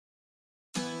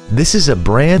This is a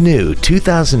brand new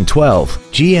 2012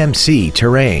 GMC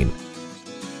Terrain.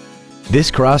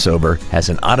 This crossover has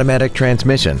an automatic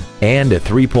transmission and a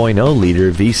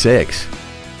 3.0-liter V6.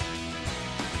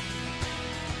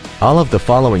 All of the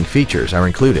following features are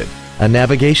included: a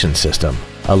navigation system,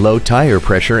 a low tire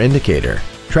pressure indicator,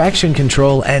 traction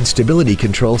control and stability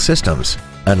control systems,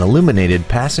 an illuminated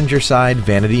passenger side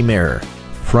vanity mirror,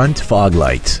 front fog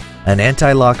lights, an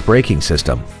anti-lock braking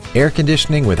system, air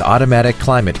conditioning with automatic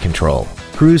climate control,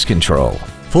 cruise control,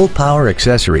 full power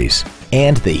accessories,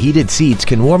 and the heated seats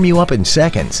can warm you up in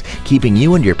seconds, keeping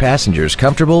you and your passengers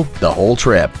comfortable the whole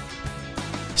trip.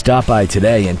 Stop by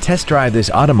today and test drive this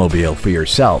automobile for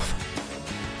yourself.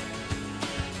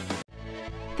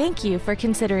 Thank you for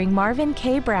considering Marvin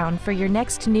K. Brown for your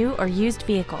next new or used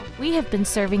vehicle. We have been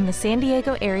serving the San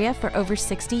Diego area for over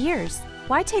 60 years.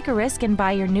 Why take a risk and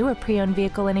buy your new or pre-owned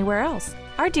vehicle anywhere else?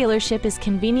 Our dealership is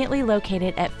conveniently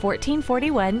located at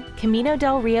 1441 Camino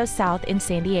Del Rio South in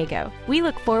San Diego. We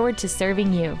look forward to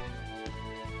serving you.